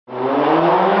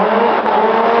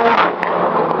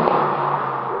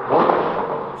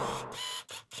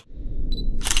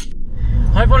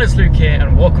here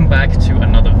and welcome back to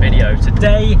another video.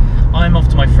 Today I'm off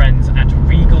to my friends at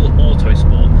Regal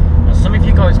Autosport. Now some of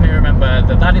you guys may remember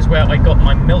that is where I got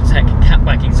my Miltech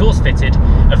catback exhaust fitted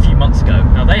a few months ago.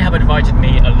 Now they have invited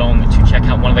me along to check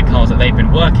out one of the cars that they've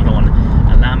been working on,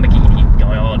 a Lamborghini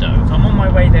Gallardo. So I'm on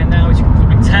my way there now, as you can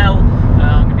probably tell.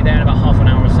 I'm going to be there in about half an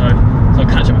hour or so I'll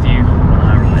catch up with you when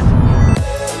I arrive.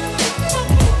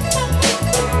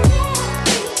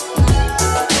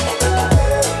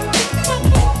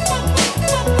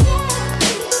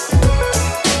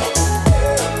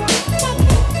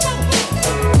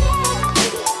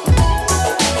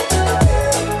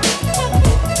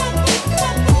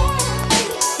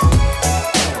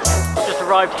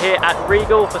 Arrived here at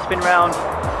Regal for spin round.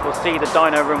 We'll see the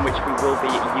dyno room, which we will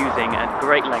be using at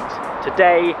great length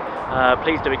today.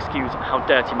 Please do excuse how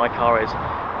dirty my car is.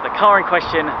 The car in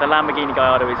question, the Lamborghini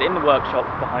Gallardo, is in the workshop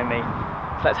behind me.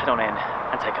 So let's head on in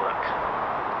and take a look.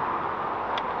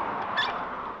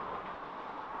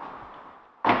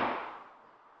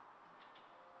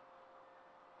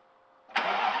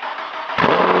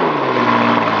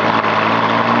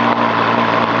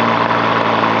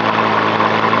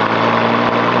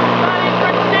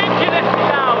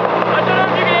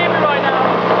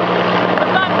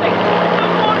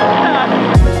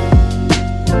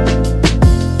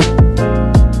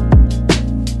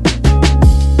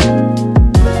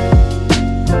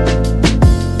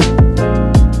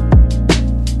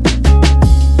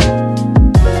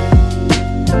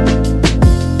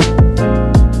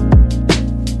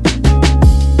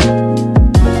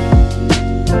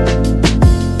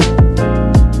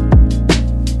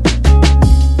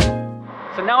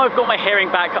 I've got my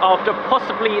hearing back after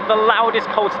possibly the loudest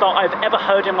cold start I've ever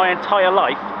heard in my entire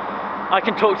life. I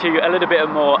can talk to you a little bit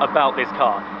more about this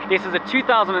car. This is a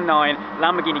 2009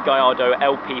 Lamborghini Gallardo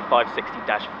LP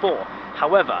 560-4.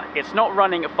 However, it's not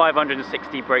running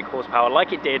 560 brake horsepower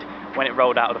like it did when it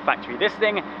rolled out of the factory. This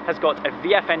thing has got a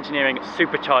VF Engineering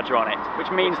supercharger on it, which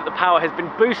means that the power has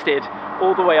been boosted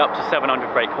all the way up to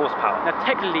 700 brake horsepower. Now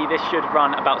technically this should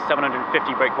run about 750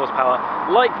 brake horsepower,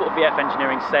 like what VF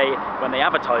Engineering say when they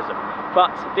advertise them. But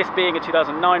this being a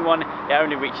 2009 one, it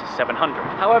only reaches 700.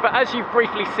 However, as you've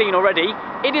briefly seen already,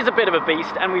 it is a bit of a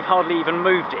beast and we've hardly even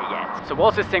moved it yet. So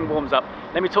whilst this thing warms up,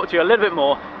 let me talk to you a little bit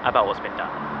more about what's been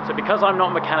done. So because I'm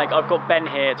not a mechanic, I've got Ben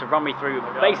here to run me through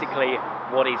basically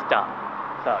what he's done.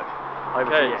 So, over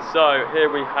to you. So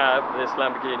here we have this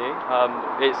Lamborghini.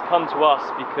 It's come to us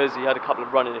because he had a couple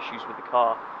of running issues with the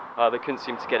car. They couldn't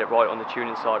seem to get it right on the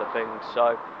tuning side of things.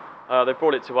 So they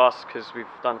brought it to us because we've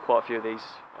done quite a few of these,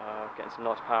 getting some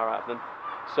nice power out of them.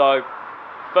 So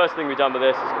first thing we've done with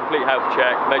this is a complete health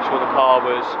check, make sure the car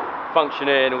was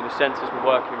functioning, all the sensors were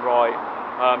working right.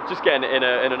 Just getting it in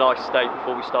a nice state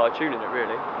before we started tuning it,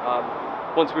 really.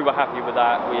 Once we were happy with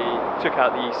that, we took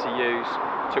out the ECUs,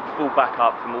 took full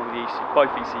backup from all the both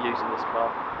ECUs in this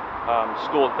car,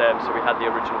 stored them so we had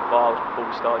the original files before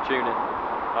we started tuning.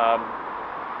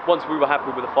 Once we were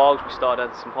happy with the files, we started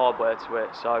adding some hardware to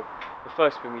it. So the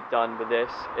first thing we've done with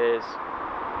this is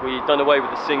we've done away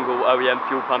with the single OEM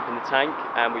fuel pump in the tank,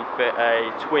 and we fit a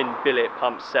twin billet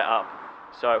pump setup.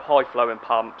 So high flowing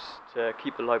pumps to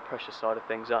keep the low pressure side of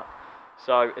things up.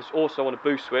 So it's also on a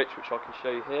boost switch, which I can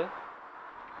show you here.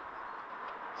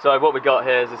 So what we got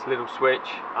here is this little switch.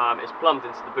 It's plumbed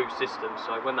into the boost system,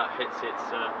 so when that hits its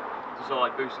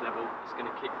desired boost level, it's going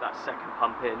to kick that second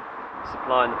pump in,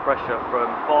 supplying the pressure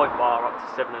from 5 bar up to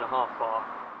 7.5 bar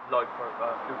low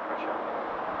fuel pressure.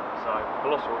 So a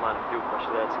colossal amount of fuel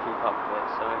pressure there to keep up with it.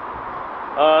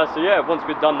 So yeah, once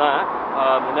we'd done that,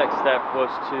 the next step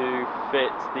was to fit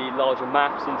the larger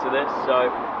maps into this. So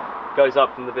it goes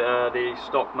up from the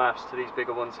stock maps to these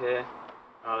bigger ones here.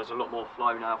 There's a lot more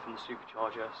flow now from the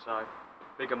supercharger, so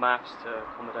bigger maps to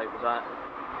accommodate with that.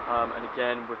 And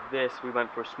again, with this, we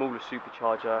went for a smaller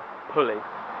supercharger pulley.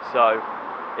 So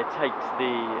it takes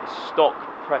the stock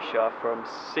pressure from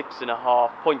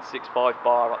 0.65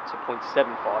 bar up to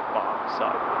 0.75 bar. So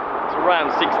it's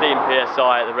around 16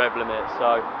 psi at the rev limit,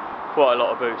 so quite a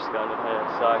lot of boost going on here.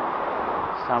 So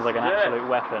sounds like an absolute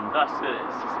weapon. That's it.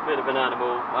 It's just a bit of an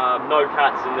animal. No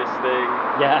cats in this thing.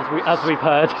 Yeah, as we've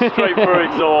heard. Straight through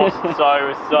exhaust,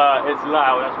 so it's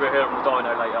loud, as we'll hear on the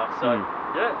dyno later. So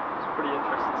yeah, it's pretty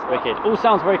interesting stuff. Wicked. All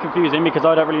sounds very confusing because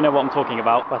I don't really know what I'm talking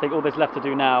about. But I think all there's left to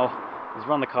do now is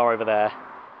run the car over there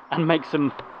and make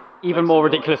some even more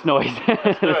ridiculous noise.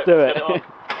 Let's do it.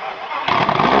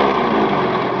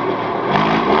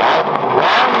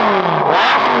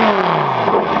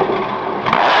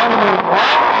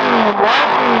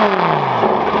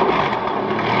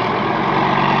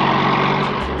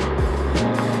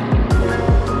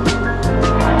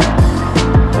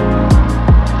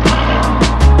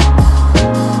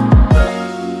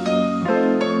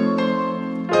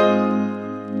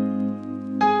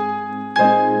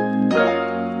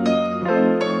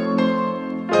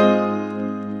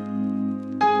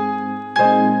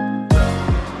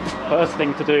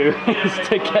 thing to do is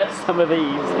to get some of these.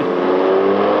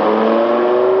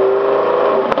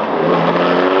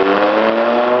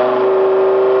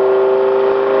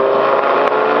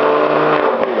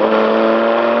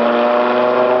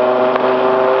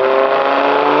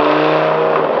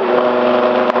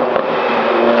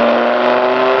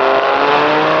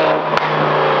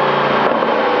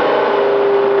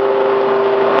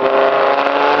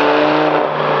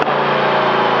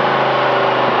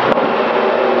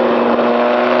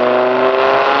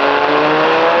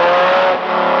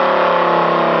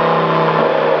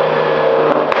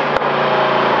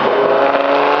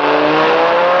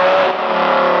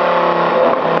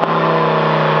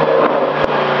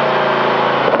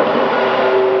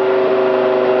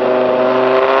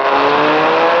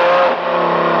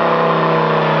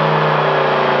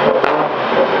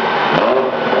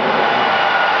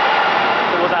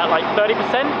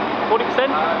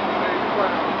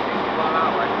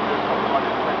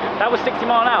 That was 60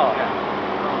 mile an hour? Yeah.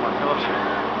 Oh my gosh.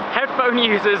 Headphone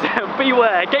users,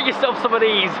 beware, get yourself some of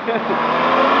these.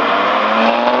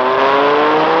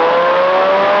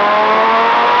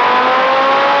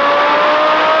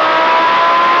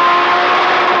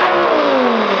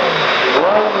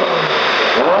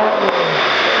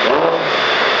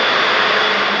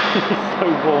 It's so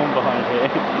warm behind here.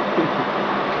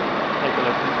 Take a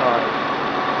look inside.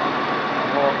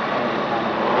 What an animal.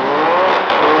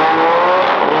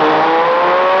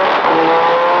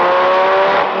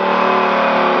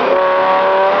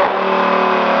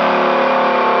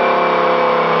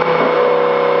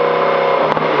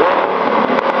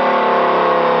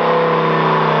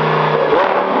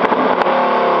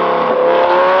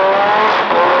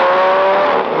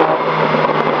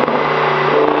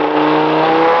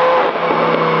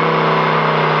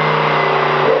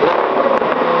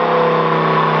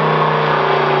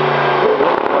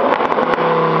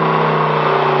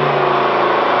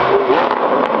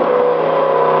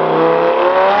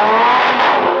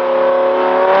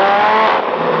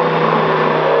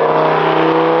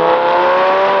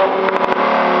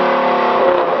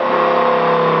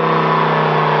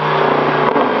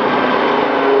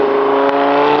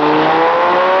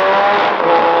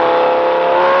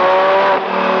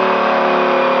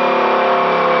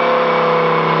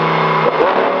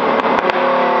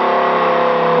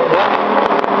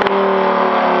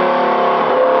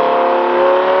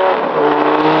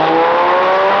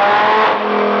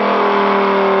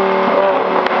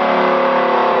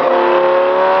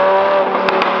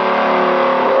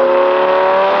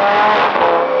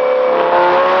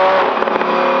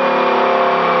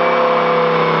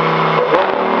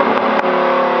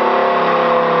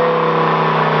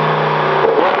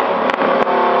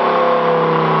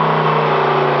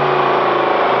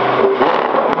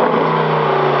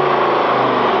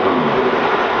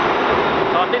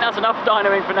 That's enough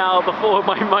dynoing for now before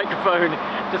my microphone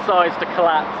decides to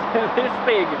collapse. This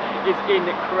thing is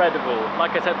incredible.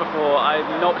 Like I said before,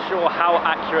 I'm not sure how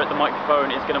accurate the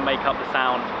microphone is going to make up the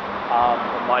sound. Oh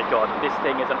my god, this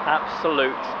thing is an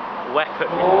absolute weapon.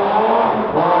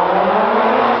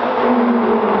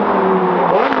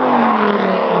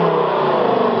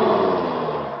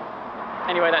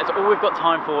 Anyway, that's all we've got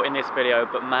time for in this video,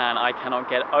 but man, I cannot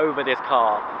get over this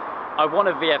car. I want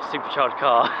a VF supercharged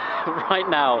car right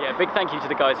now. Yeah, big thank you to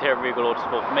the guys here at Regal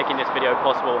Autosport for making this video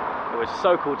possible. It was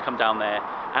so cool to come down there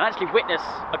and actually witness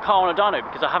a car on a dyno,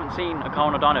 because I haven't seen a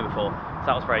car on a dyno before. So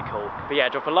that was very cool. But yeah,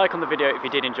 drop a like on the video if you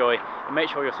did enjoy, and make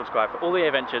sure you're subscribed for all the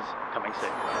adventures coming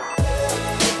soon.